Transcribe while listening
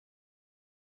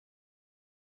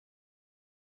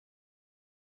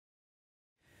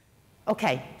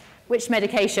Okay, which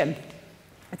medication?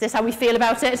 Is this how we feel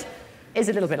about it? Is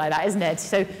a little bit like that, isn't it?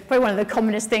 So probably one of the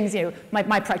commonest things, you know,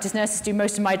 my practice nurses do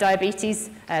most of my diabetes.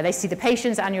 They see the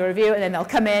patients, annual review, and then they'll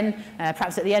come in,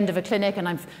 perhaps at the end of a clinic, and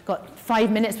I've got 5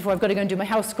 minutes before I've got to go and do my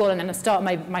house call, and then I start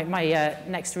my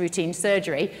next routine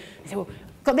surgery. I say, well,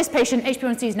 got this patient,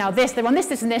 HbA1c is now this, they're on this,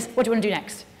 this, and this, what do you want to do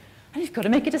next? And you've got to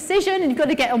make a decision, and you've got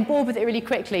to get on board with it really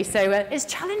quickly. So it's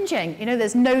challenging, you know,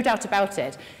 there's no doubt about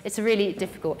it. It's a really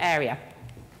difficult area.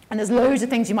 And there's loads of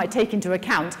things you might take into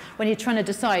account when you're trying to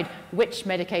decide which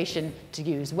medication to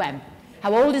use when.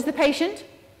 How old is the patient?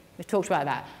 We've talked about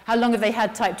that. How long have they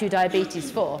had type 2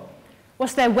 diabetes for?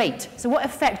 What's their weight? So what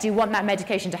effect do you want that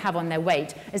medication to have on their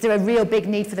weight? Is there a real big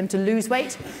need for them to lose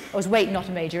weight? Or is weight not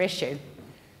a major issue?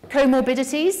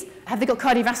 Comorbidities, have they got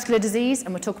cardiovascular disease?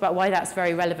 And we'll talk about why that's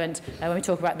very relevant when we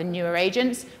talk about the newer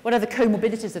agents. What other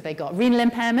comorbidities have they got? Renal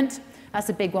impairment, that's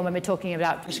a big one when we're talking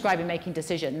about prescribing, making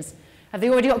decisions. Have they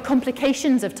already got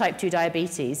complications of type 2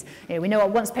 diabetes? You know, we know that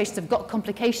once patients have got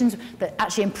complications, that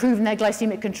actually improving their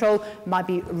glycemic control might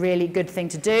be a really good thing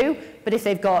to do. But if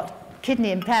they've got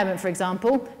kidney impairment, for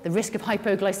example, the risk of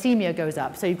hypoglycemia goes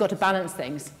up. So you've got to balance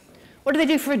things. What do they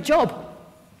do for a job?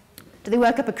 Do they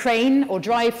work up a crane or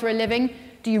drive for a living?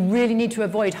 Do you really need to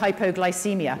avoid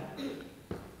hypoglycemia?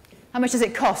 How much does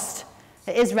it cost?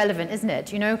 It is relevant, isn't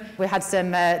it? You know, we had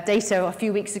some data a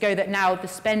few weeks ago that now the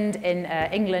spend in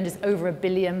England is over £1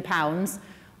 billion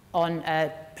on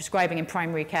prescribing in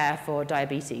primary care for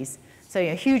diabetes. So, you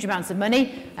know, huge amounts of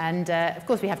money, and of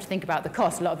course we have to think about the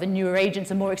cost. A lot of the newer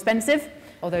agents are more expensive,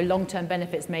 although long-term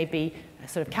benefits may be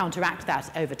sort of counteract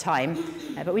that over time.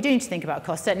 But we do need to think about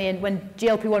cost. Certainly when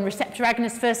GLP-1 receptor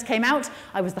agonists first came out,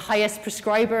 I was the highest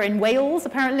prescriber in Wales,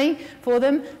 apparently, for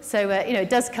them. So, you know, it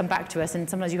does come back to us, and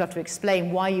sometimes you have to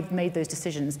explain why you've made those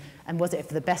decisions, and was it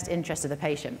for the best interest of the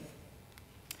patient.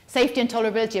 Safety and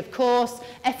tolerability, of course.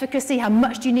 Efficacy, how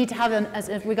much do you need to have as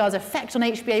regards effect on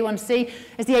HbA1c?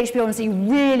 Is the HbA1c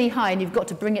really high and you've got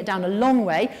to bring it down a long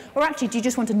way? Or actually, do you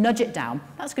just want to nudge it down?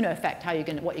 That's going to affect how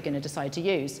what you're going to decide to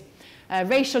use.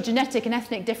 Racial, genetic and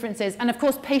ethnic differences, and of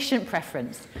course patient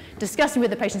preference. Discussing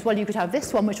with the patients, well, you could have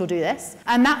this one which will do this,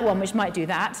 and that one which might do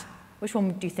that. Which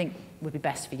one do you think would be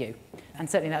best for you? And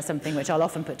certainly that's something which I'll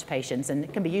often put to patients, and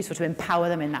it can be useful to empower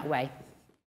them in that way.